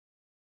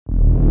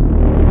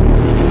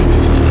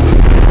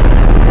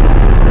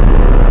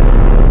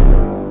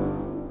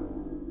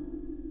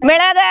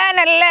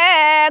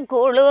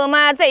குழும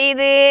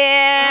செய்து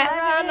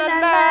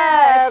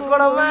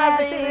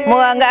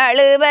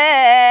முகங்கழுவ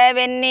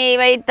வெந்நீர்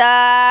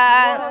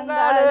வைத்தார்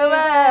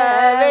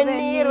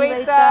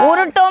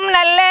உருட்டும்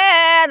நல்ல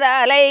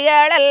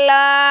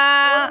தலைகளெல்லாம்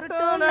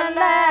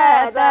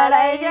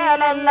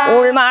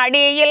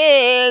உள்மாடியில்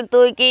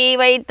தூக்கி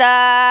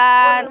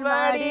வைத்தார்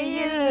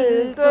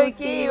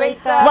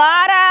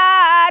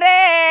வாராரே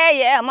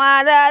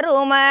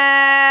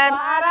யமதருமர்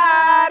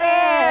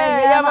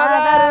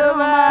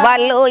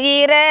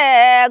வல்லுயிர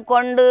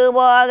கொண்டு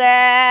போக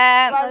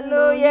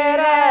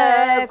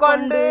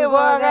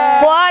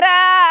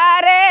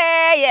போராரே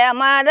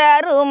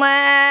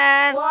யமதருமர்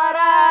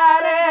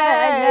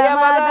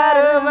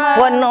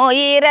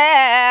பொன்னுயிர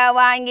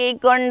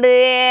வாங்கிக் கொண்டு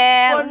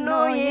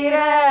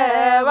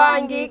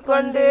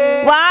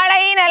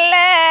வாழை நல்ல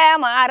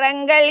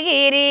மரங்கள்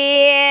கீரி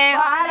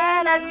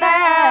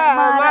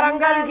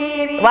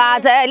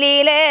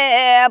வாசலிலே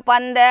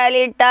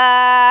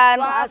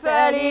பந்தலிட்டார்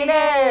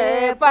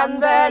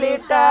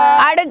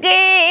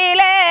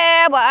அடுக்கிலே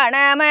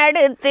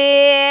பணமெடுத்து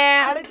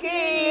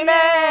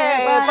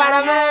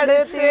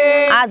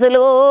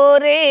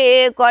அசலூரி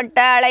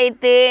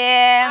கொட்டளைத்து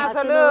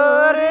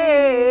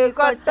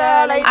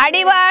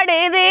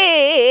அடிவாடுது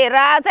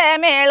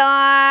ராசமேளம்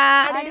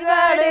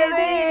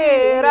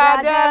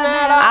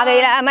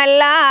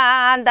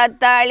அகிலமெல்லாம்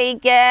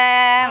தத்தளிக்க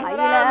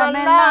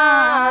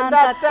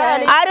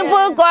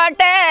அருப்பு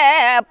கோட்டை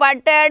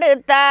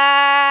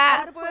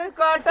பட்டெடுத்தார்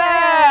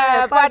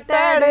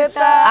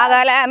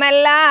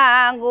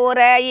அகலமெல்லாம்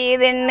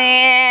குறையுதுன்னு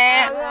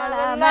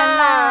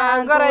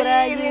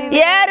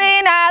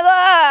ஏறினாகோ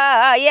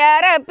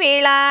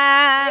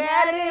ஏறப்பிலாம்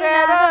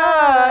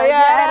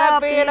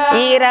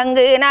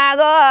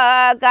இறங்குனாகோ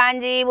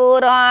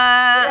காஞ்சிபுரம்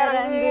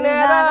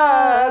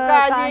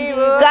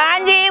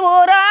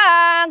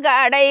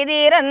கடை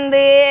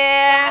திறந்து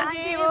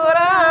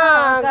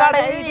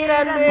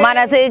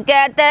மனசு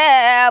கேத்த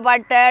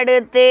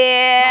பட்டெடுத்து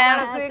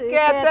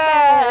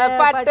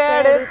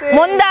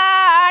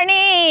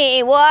முந்தாணி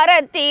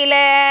ஓரத்தில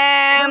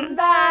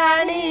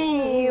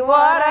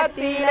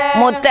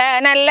முத்த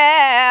நல்ல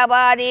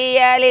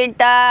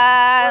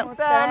பாதியலிட்டார்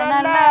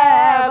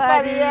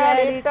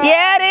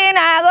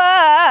ஏறினாகோ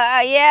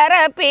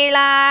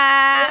ஏறப்பிலாம்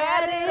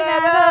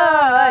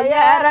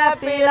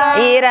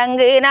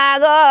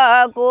இறங்குனாகோ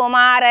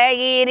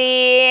குமாரகிரி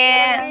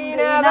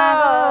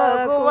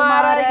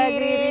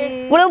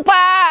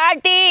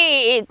குளுப்பாட்டி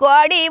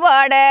கோடி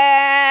போட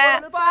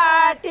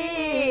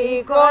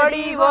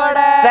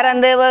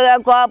பிறந்தவுக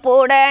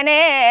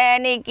கோப்புடனே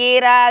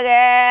நிக்கிறாக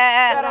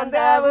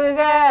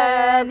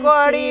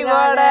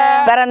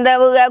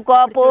பிறந்தவுக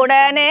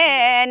கோப்புடனே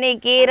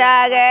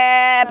நிக்கிறாக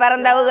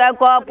பிறந்தவுக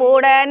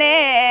கோப்புடனே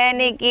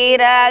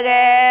நிக்கிறாக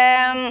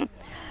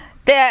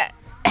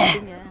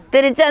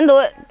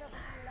திருச்செந்தூர்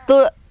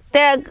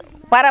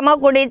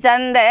பரமக்குடி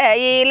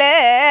சந்தையில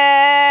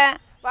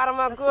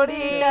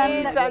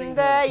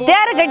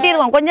தேர்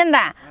கட்டிருவோம் கொஞ்சம்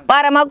தான்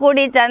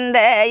பரமக்குடி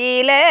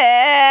சந்தையில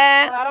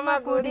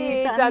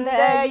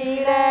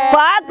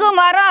பாக்கு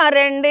மரம்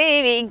ரெண்டு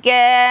விக்க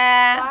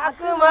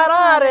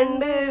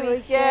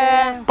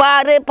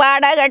பாரு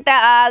பாடகட்ட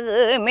ஆகு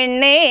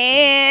மின்னே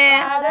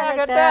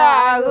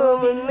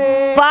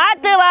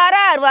பார்த்து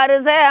வரார்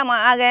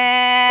வருஷமாக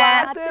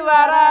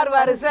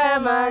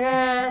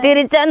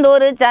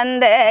திருச்செந்தூர்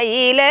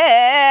சந்தையில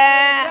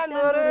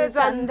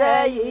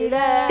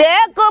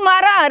தேக்கு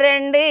மரம்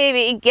ரெண்டு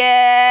விக்க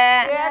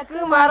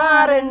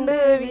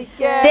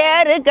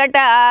தேரு கட்ட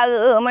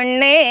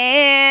ஆகும்னே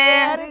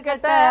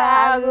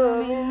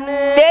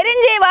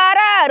தெரிஞ்சு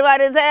வரார்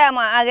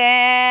வருஷமாக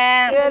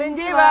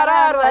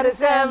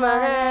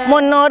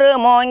 300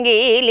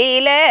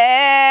 மூங்கிலில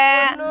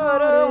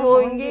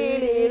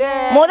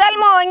முதல்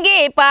மூங்கி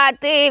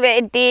பார்த்து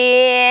வெட்டி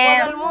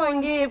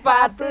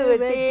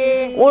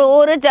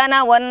ஒரு சன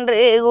ஒன்று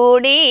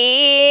கூடி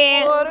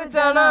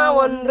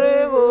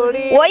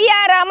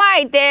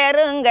ஒய்யாரமாய்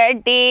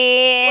தேருங்கட்டி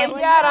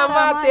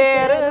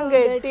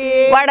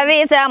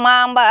வடதேச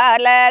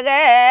மாம்பலக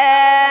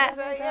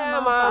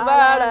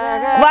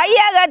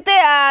வையகத்து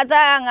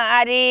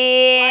ஆசாங்காரி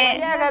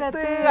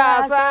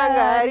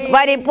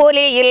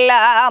வரிப்புலி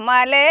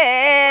இல்லாமலே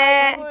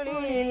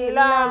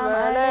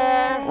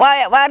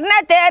வர்ண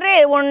தெரு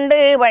உண்டு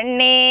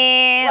வண்ணி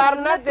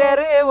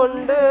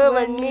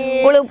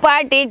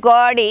குளுப்பாட்டி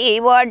கோடி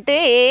ஓட்டு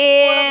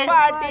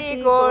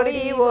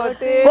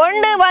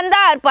கொண்டு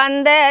வந்தார்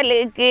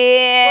பந்தலுக்கு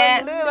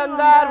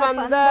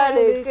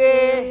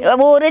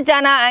ஊரு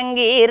சனா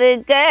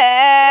அங்கிருக்க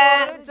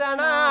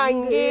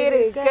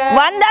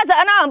வந்த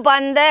சனம்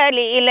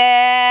பந்தலில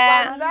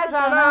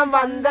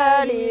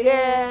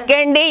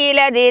கெண்டியில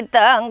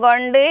தீர்த்தம்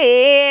கொண்டு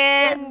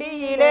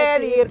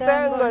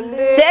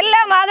செல்ல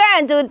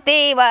மகன் சுத்தி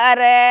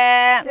வர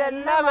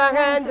செல்ல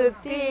மகன்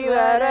சுத்தி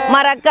வர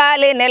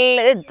மரக்காலு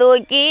நெல்லு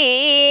தூக்கி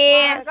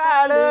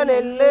காலு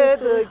நெல்லு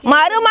தூக்கி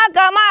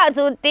மருமக்கமார்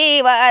சுத்தி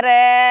வர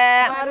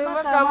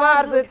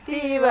மருமக்கமார்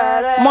சுத்தி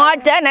வர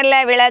மோட்ச நல்ல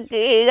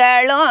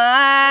விளக்குகளும்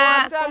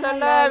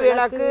நல்ல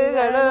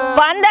விளக்குகளும்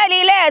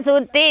பந்தலில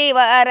சுத்தி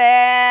வர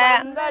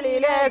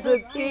பந்தலிலே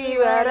சுத்தி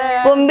வர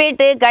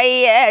கும்பிட்டு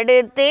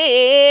கையெடுத்து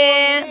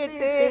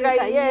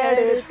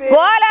கையெடுத்து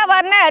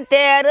கோலவர்ண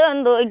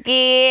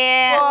தேருந்தூக்கி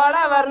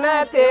கோலவர்ண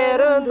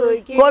தேரும்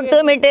தூக்கி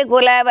கொட்டுமிட்டு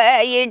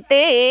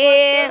குலவையிட்டு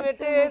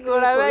விட்டு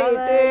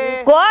குளவையிட்டு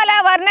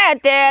கோலவர்ண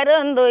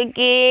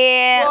தேருந்தூக்கி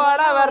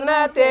கோலவர்ண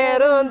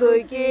தேரும்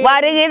தூக்கி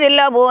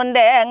வருகுதில்ல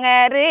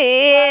பூந்தங்கரு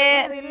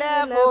இல்ல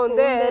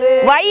பூந்தேரு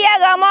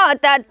வையகமோ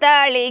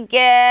தத்தளிக்க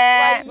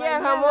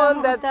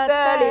ஐயகமும்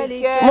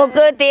தத்தளிக்க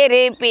முக்கு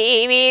திருப்பி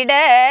விட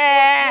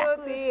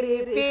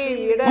திருப்பி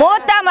விட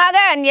மூத்த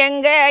மகன்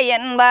எங்க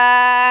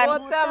என்பார்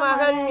மூத்த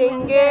மகன்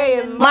எங்கே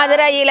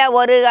மதுரையில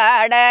ஒரு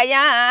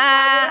கடையா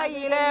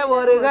கையில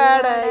ஒரு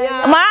கடையா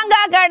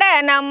மாங்காய் கடை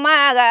நம்ம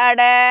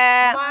கடை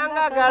மாங்க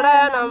கடை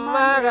நம்ம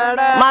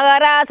கடை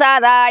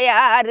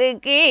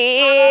மகராசாதாயாருக்கு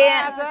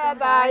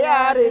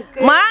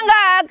தாயாருக்கு மாங்காய்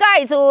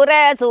காய் சூற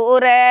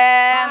சூற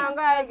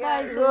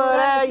மாங்காய்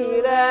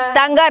சூறையில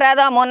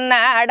தங்கரதம்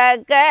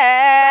முன்னடக்க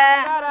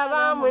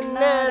கரதம்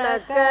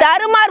முன்னடக்க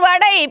தருமர்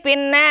வடை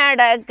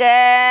பின்னடக்க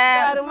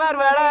கருமர்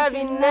வட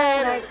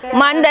பின்னடக்க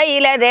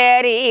மந்தையில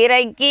தேரி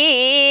இறக்கி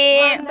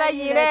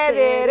கையிலே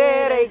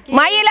தேரேரைக்கு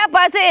மயில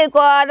பசு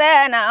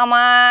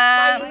கோதனமா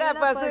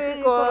பசு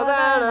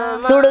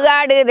கோதானம்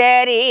சுடுகாடு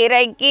தேரி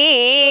இறக்கி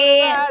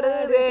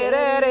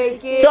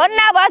தேரேரைக்கு சொன்ன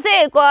பசு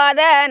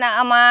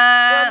கோதனமா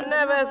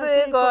பசு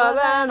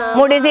கோதானம்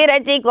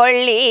முடிசிரச்சி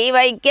கொள்ளி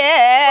வைக்க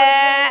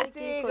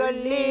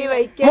கொல்லி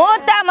வைக்க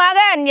மூத்த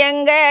மகன்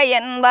எங்க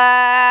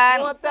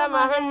என்பார் மூத்த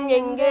மகன்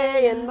எங்கே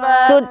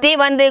என்பார் சுத்தி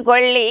வந்து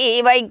கொள்ளி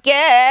வைக்க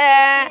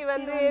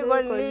வந்து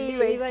கொல்லி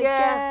வைக்க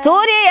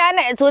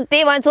சூரியன் சுத்தி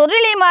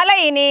சுருளி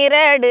மலை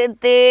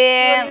நீரெடுத்து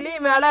கொல்லி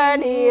மல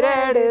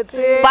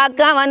நீரெடுத்து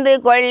பக்கம் வந்து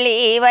கொள்ளி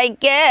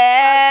வைக்க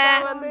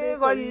வந்து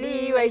கொல்லி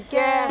வைக்க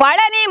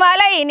பழனி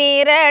மலை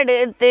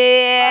நீரெடுத்து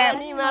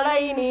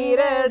மலை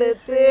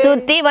நீரெடுத்து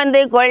சுத்தி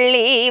வந்து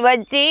கொள்ளி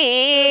வச்சு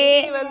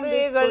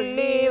வந்து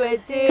கொல்லி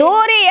வச்சு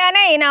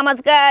சூரியனை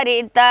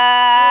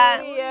நமஸ்கரித்தார்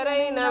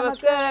சூரியரை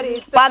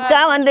நமஸ்கரித்து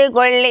பக்கம் வந்து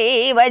கொள்ளி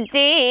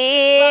வச்சு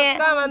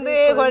வந்து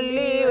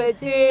கொல்லி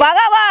வச்சு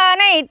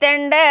பகவானை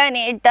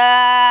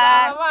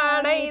தெண்டனிட்டார்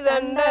பகவானை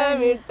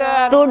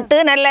தண்டமிட்டார் துட்டு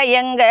நல்ல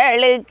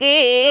எங்களுக்கு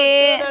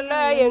நல்ல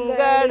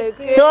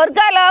எங்களுக்கு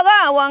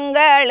சொர்க்கலோகம்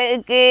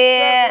உங்களுக்கு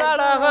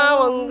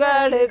கலகம்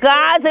உங்களுக்கு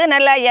காசு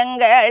நல்ல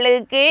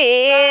எங்களுக்கு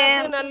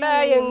நல்ல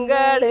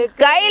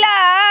எங்களுக்கு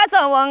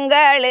கைலாசம்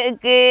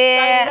உங்களுக்கு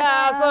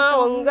கைலாசம்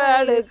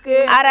உங்களுக்கு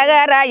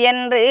அரகரா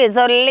என்று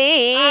சொல்லி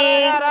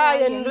அரகரா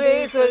என்று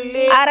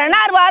சொல்லி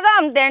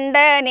அரணார்வாதம்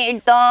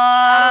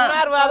தெண்டனிட்டோம்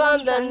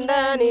பர்வதம்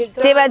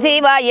தண்டனிட்டு சிவ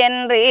சிவா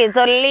என்று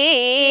சொல்லி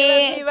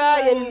சிவா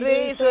என்று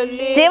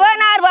சொல்லி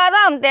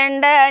சிவனார்வாதம்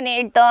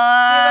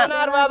தெண்டனிட்டோம்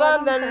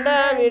பர்வதம்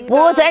தண்டமிட்டு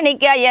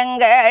பூசணிக்க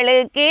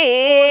எங்களுக்கு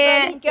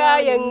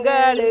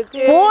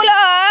எங்களுக்கு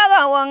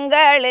பூலோகம்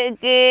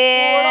உங்களுக்கு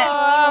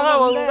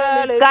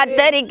உங்களுக்கு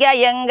கத்தரிக்க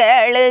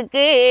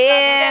எங்களுக்கு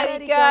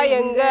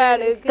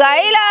எங்களுக்கு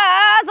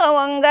கைலாசம்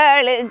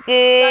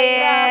உங்களுக்கு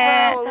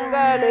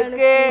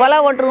உங்களுக்கு கொலை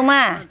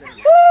ஓட்டுருமா